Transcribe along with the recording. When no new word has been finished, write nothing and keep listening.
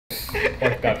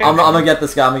I'm gonna get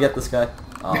this guy. I'm gonna get this guy.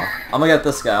 Oh, I'm gonna get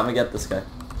this guy. I'm gonna get this guy.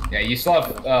 Yeah, you still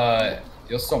have,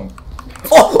 you'll still...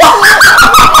 Oh!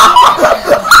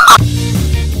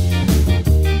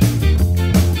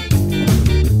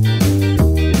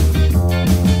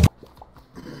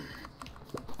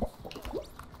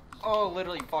 Oh,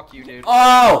 literally, fuck you, dude.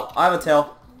 Oh! I have a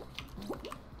tail.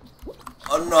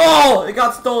 Oh no! It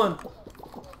got stolen!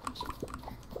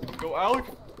 Go, Alex.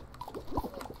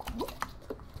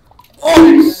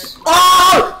 Oh!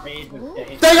 Oh! They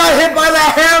got hit by the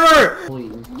hammer!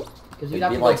 Because you'd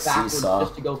have to go like backwards seesaw.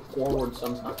 just to go forward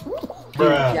sometimes.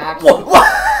 Bruh. Jackson.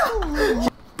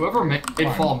 What? Whoever made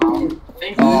Fall Mountain,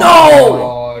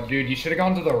 No! Oh, dude, you should have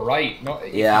gone to the right. No,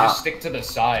 you Yeah. just stick to the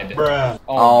side. Bruh.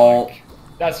 Oh. My,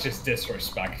 that's just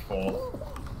disrespectful.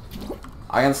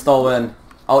 I can still win.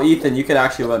 Oh, Ethan, you could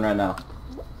actually win right now.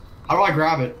 how do I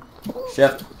grab it?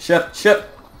 Shift, shift, shift.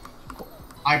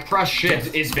 I press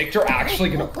shift. Is Victor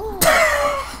actually gonna...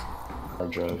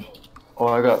 Oh,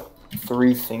 I got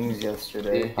 3 things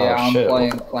yesterday. Yeah, I'm shit.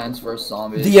 playing Plants vs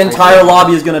Zombies. The entire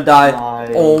lobby is gonna die.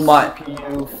 Oh my.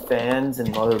 CPU, fans,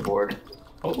 and motherboard.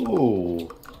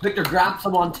 Oh. Victor, grab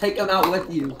someone, take them out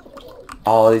with you.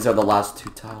 Oh, these are the last 2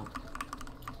 tiles.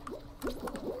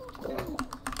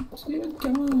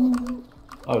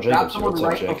 Oh, Grab Jacob, someone what's up,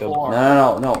 right Jacob? before.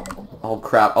 No, no, no, no. Oh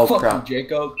crap, oh crap.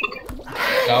 Jacob.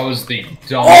 That was the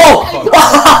dumb... Oh!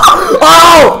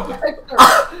 Oh!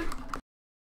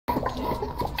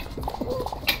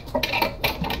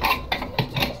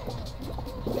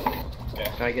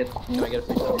 Can I get a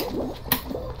free stuff?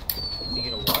 You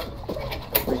get a what?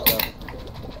 Free stuff.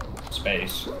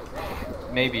 Space.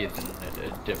 Maybe it's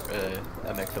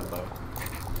a mix of both.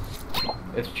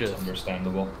 It's just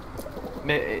Understandable.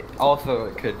 also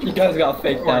it could. You guys got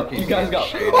faked out. You guys got.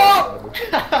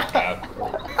 Yeah.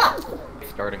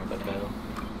 Starting with a fail.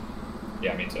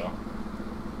 Yeah, me too.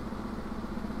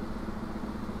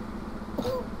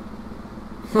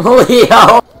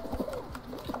 Leo!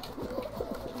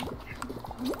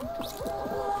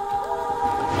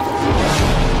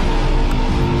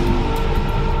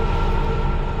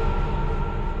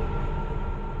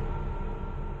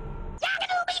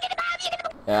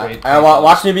 Yeah.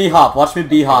 Watch me B-hop. Watch me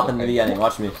B-hop in the beginning.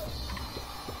 Watch me.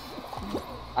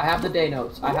 I have the day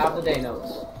notes. I have the day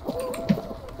notes.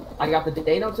 I got the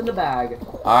day notes in the bag.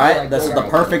 Alright, this is the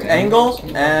perfect angle,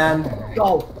 and...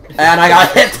 Go! And I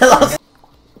got hit to the...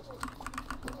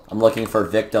 I'm looking for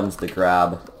victims to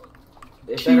grab.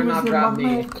 It better not grab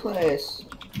me.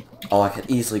 Oh, I could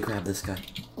easily grab this guy.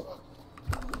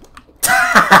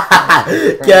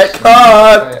 Get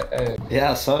caught!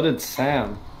 Yeah, so did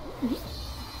Sam.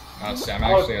 Sam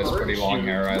actually has pretty long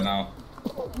hair right now.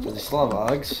 Does he still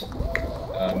have Uggs?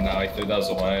 No, he threw those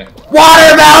away.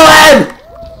 Watermelon!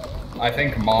 I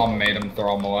think Mom made him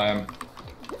throw them away.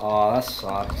 Oh, that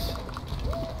sucks.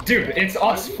 Dude, it's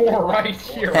us 4 right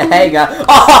here. Hey guys!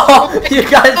 Oh! You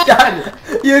guys got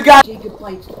it! You got Jacob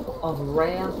Lights of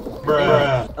RAM,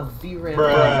 Bruh. of VRAM.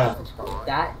 Bruh.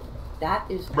 That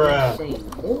is Bruh.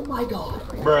 insane. Oh my god.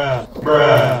 Bruh.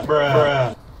 Bruh.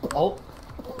 Bruh. Oh,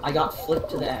 I got flipped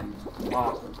to the M.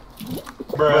 Awesome.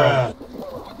 Bruh.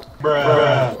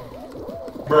 Bruh.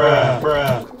 Bruh.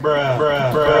 Bruh. Bruh.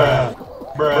 Bruh.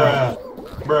 Bruh.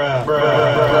 Bruh.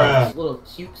 Bruh. This little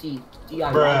cutesy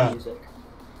DIY Bruh. music.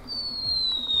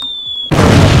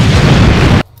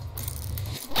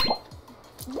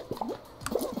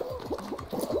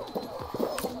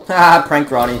 Ah,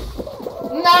 prank Ronnie.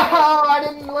 No, I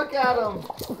didn't look at him.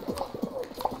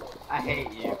 I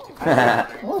hate you.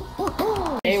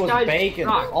 It was guy's bacon.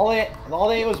 stuck. All they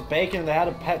ate was bacon. They had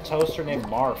a pet toaster named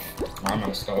Marf. I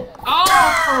messed up.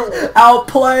 Oh!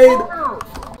 Outplayed!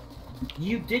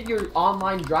 You did your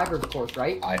online driver's course,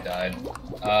 right? I died.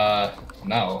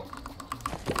 No.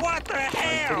 I'm pretty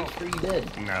sure you did.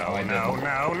 No, I didn't.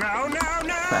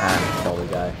 Kill the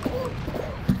guy.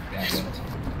 Yes.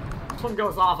 This one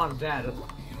goes off, I'm dead.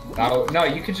 No,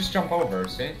 you could just jump over,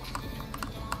 see?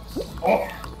 Oh!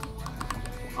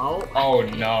 Oh. Oh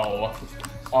no.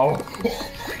 Oh.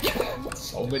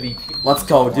 So many people. Let's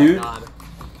go, dude. God.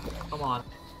 Come on.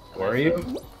 Were you?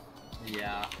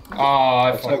 Yeah. Oh,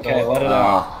 I It's fucked okay. up. Let it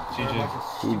out. Ah,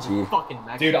 GG. GG. Fucking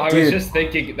Mexico. Dude, I was Dude. just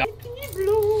thinking that.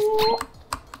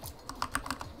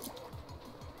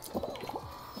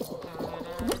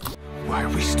 Why are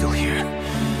we still here?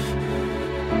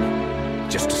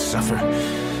 Just to suffer?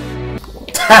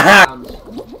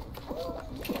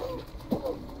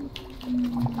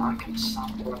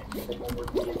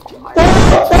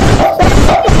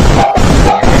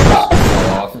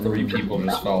 Off. 3 people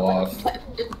just fell off.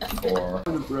 4.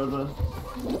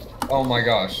 Oh my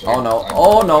gosh. Oh no.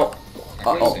 Oh no.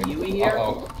 Uh-oh. Wait, Yui here?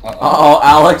 Uh-oh,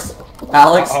 Alex.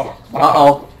 Alex.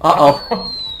 Uh-oh.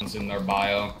 It's in their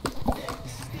bio.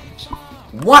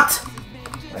 What?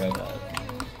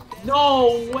 No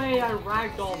way, I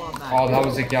ragdolled on that. Oh, that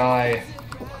was a guy.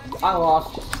 I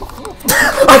lost.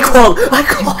 I called.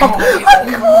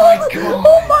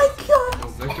 Oh my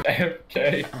god.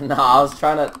 Okay. No, I was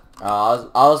trying to.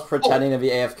 I was pretending to be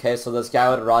AFK so this guy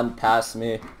would run past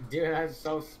me. Dude, that's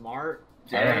so smart.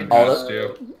 I ran Oh, past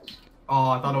you. Oh,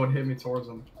 I thought it would hit me towards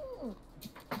him.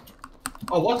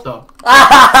 Oh, what the?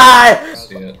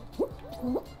 See it.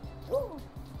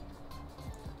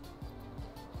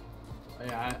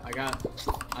 Yeah,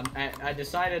 I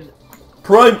decided.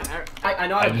 Prime. I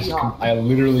know how to B-hop. I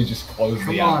literally just closed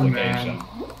the Come on, application. man.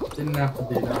 Didn't have to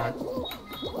do that.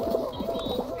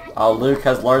 Oh, Luke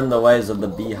has learned the ways of the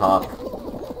B-hop.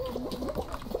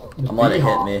 I'm letting it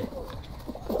hit me.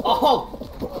 Oh!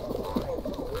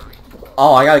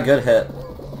 Oh, I got a good hit.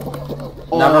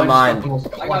 Oh, Never I just mind. got the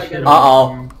most clutch hit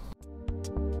Uh-oh.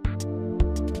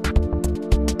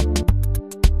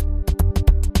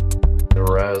 The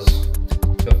res.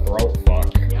 The throat fuck.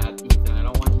 Yeah, Ethan, I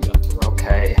don't want you to throw.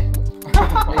 Okay.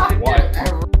 What?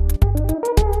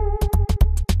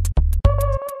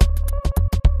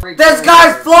 This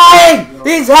guy's flying!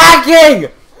 He's hacking!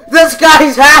 This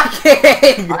guy's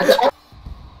hacking!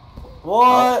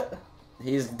 What?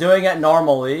 He's doing it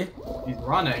normally. He's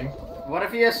running. What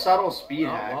if he has subtle speed Oh,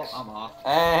 hacks? well, I'm off.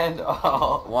 And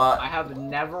What? I have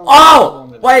never.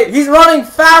 Oh! Wait, he's running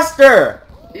faster!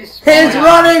 he's He's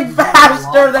running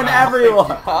faster than everyone!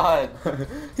 God.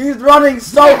 He's running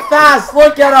so fast!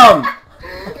 Look at him!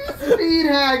 Speed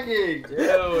hacking!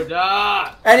 Dude,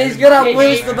 And he's gonna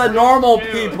lose to the normal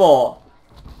people!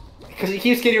 Because he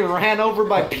keeps getting ran over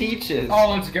by Peaches.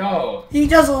 Oh, let's go. He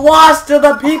just lost to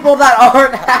the people that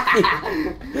aren't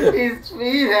hacking! He's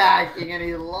speed hacking and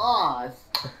he lost.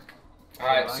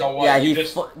 Alright, so what? Yeah, you he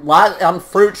just... on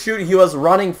Fruit Shoot he was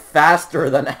running faster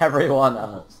than everyone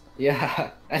else.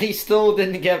 Yeah, and he still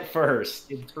didn't get first.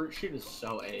 Dude, Fruit Shoot is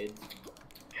so AIDS.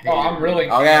 Oh, I'm really...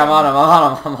 Okay, I'm on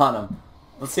him.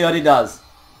 Let's see what he does.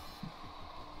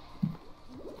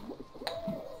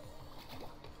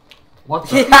 What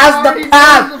He the? has the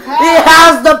path! He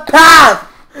has the path!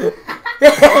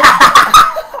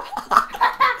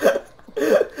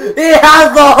 He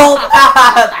has the whole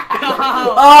path!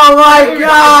 Oh my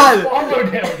god! Followed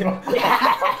him.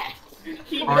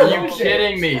 Are you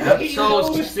kidding me? That's so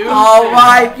stupid. Oh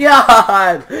my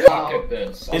god! Look at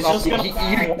this. It's just gonna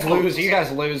you lose. You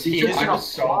guys lose. He is I'm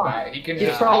so bad. He can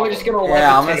He's probably just gonna.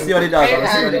 Yeah, I'm gonna see what he does. I'm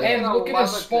gonna see what he does. And look at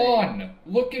his spawn.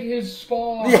 Look at his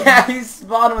spawn. Yeah, he's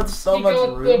spawned with so He much got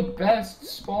the room. best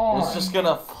spawn. It's just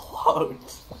gonna float.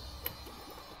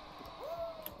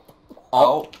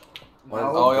 Oh. What is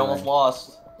Oh, he he almost doing?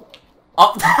 lost.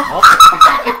 Oh.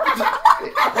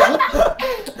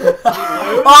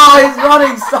 Oh, he's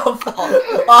running so fast.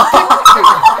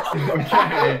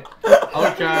 Okay.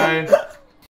 Okay.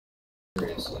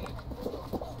 Seriously.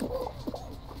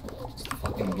 It's the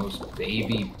fucking most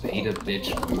baby beta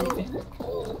bitch move you can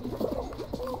pull.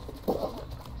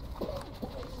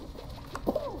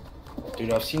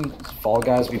 Dude, I've seen Fall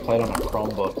Guys be played on a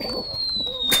Chromebook.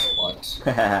 What?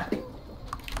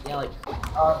 Yeah, like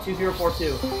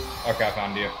 2042. Okay, I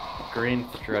found you. Green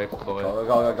stripe boy.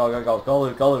 Go,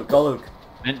 Luke.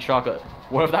 Mint chocolate.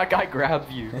 What if that guy grabs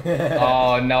you?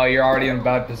 Oh no, you're already in a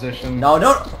bad position. No.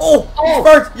 Oh,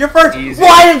 you're first. Easy.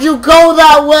 Why did you go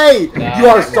that way? That You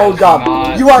are so was dumb.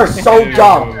 not You are so dude.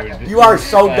 dumb. You are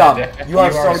so Sped. dumb. You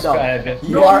are so dumb. sped.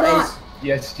 You are a.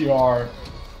 Yes, you are.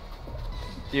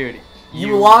 Dude.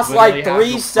 You lost like literally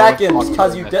 3 have to seconds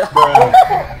because you did.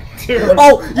 Dude.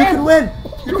 Oh, you can win.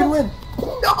 You can win.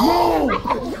 No.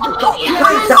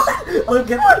 Luke,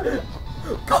 get it.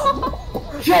 Go.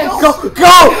 Yes. Go.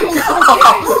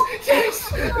 Yes.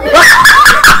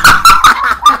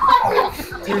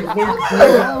 Dude, Luke blew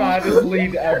the fattest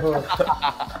lead ever.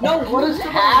 No, what is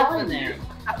happening?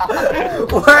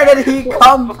 Where did he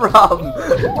come from?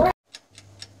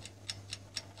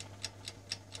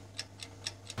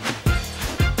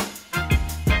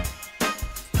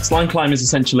 Slime Climb is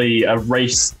essentially a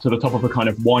race to the top of a kind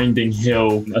of winding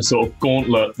hill, a sort of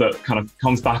gauntlet that kind of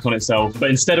comes back on itself. But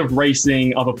instead of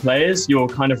racing other players, you're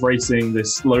kind of racing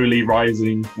this slowly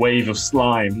rising wave of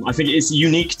slime. I think it's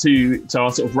unique to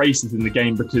our sort of races in the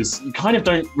game because you kind of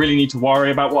don't really need to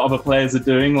worry about what other players are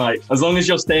doing. Like, as long as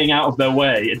you're staying out of their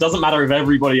way, it doesn't matter if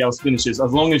everybody else finishes,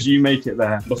 as long as you make it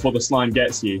there before the slime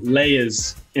gets you.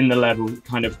 Layers in the level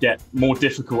kind of get more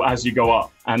difficult as you go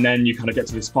up. and then you kind of get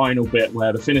to this final bit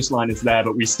where the finish line is there,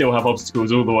 but we still have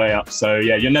obstacles all the way up. So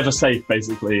yeah, you're never safe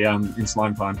basically in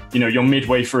Slime Climb. You know, you're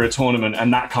midway through a tournament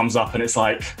and that comes up and it's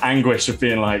like anguish of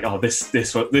being like, oh, this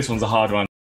one's a hard one.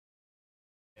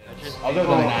 Other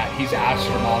than that, he's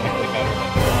astronomically better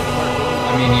than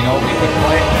I mean, you know, we could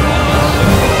play.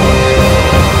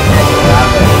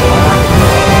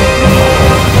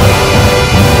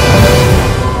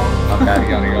 Okay, we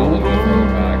gotta go a little bit further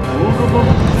back.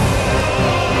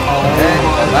 Okay,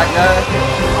 so that guy,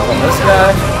 then this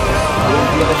guy,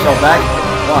 give the shell back.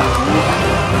 One.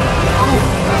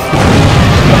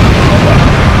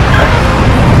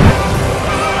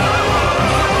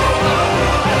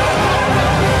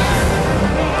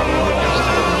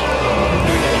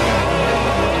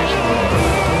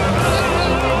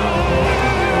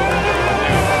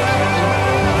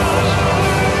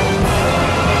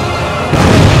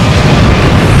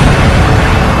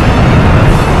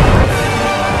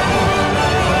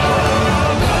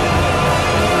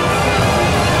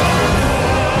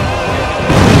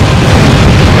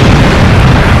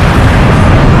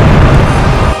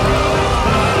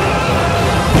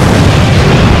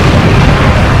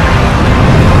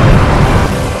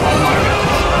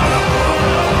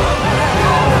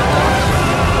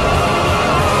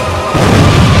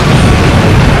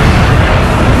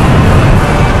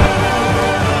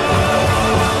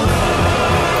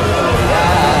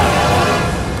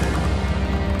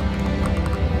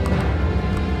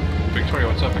 Victoria,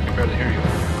 what's up? I can barely hear you.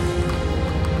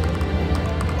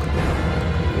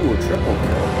 Ooh, triple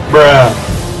kill. Bruh.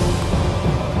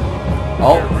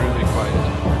 Oh. You're really quiet.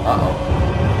 Uh-oh.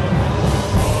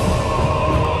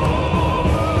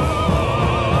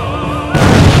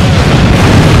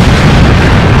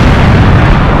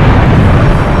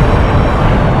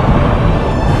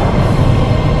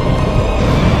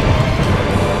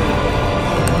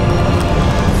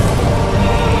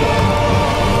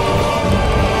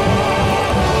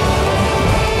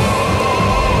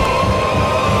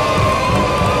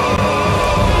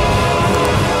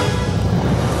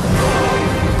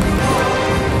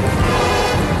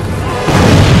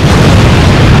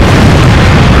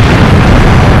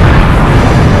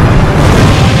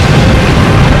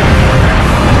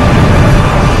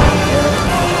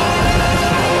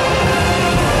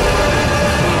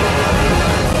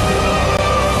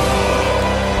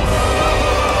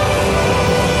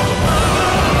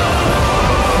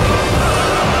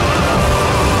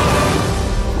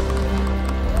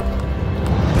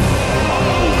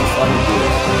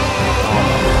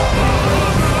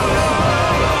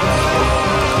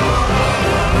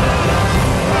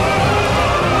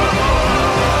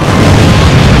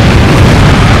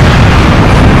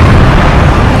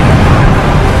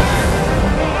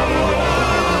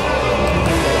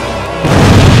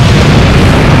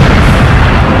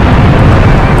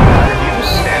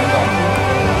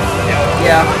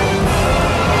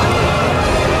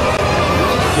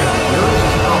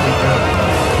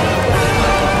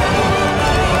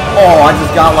 Oh, I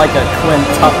just got like a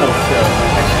quintuple kill.